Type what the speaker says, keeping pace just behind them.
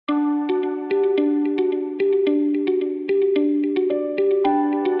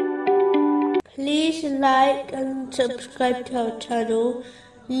like and subscribe to our channel.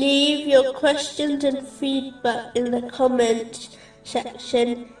 Leave your questions and feedback in the comments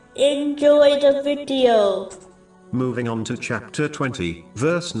section. Enjoy the video. Moving on to chapter 20,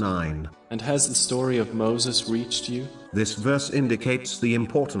 verse 9. And has the story of Moses reached you? This verse indicates the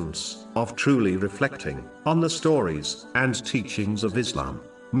importance of truly reflecting on the stories and teachings of Islam.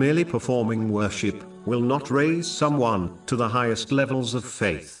 Merely performing worship will not raise someone to the highest levels of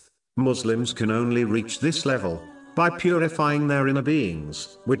faith. Muslims can only reach this level by purifying their inner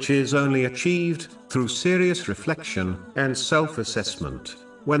beings, which is only achieved through serious reflection and self-assessment.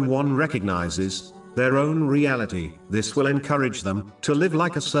 When one recognizes their own reality, this will encourage them to live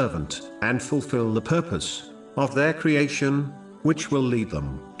like a servant and fulfill the purpose of their creation, which will lead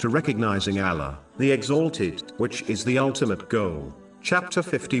them to recognizing Allah, the Exalted, which is the ultimate goal. Chapter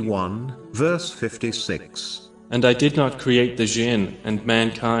 51, verse 56. And I did not create the jinn and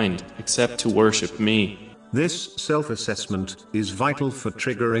mankind except to worship me. This self-assessment is vital for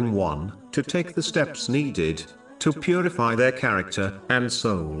triggering one to take the steps needed to purify their character and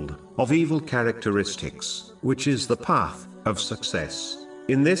soul of evil characteristics, which is the path of success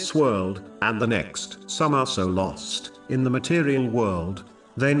in this world and the next. Some are so lost in the material world,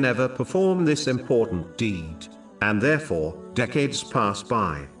 they never perform this important deed, and therefore decades pass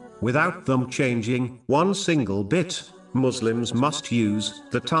by without them changing one single bit. Muslims must use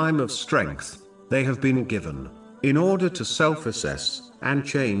the time of strength they have been given in order to self-assess and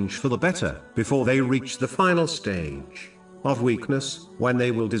change for the better before they reach the final stage of weakness, when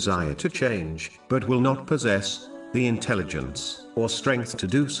they will desire to change but will not possess the intelligence or strength to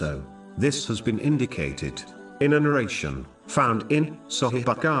do so. This has been indicated in a narration found in Sahih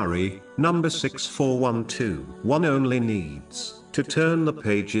Bukhari, number 6412. One only needs to turn the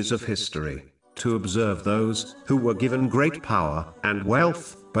pages of history to observe those who were given great power and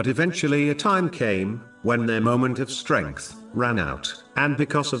wealth, but eventually a time came when their moment of strength ran out, and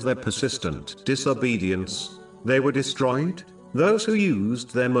because of their persistent disobedience, they were destroyed. Those who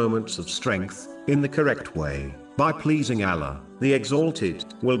used their moments of strength in the correct way, by pleasing Allah, the Exalted,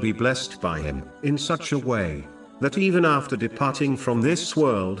 will be blessed by Him in such a way that even after departing from this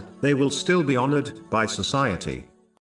world, they will still be honored by society.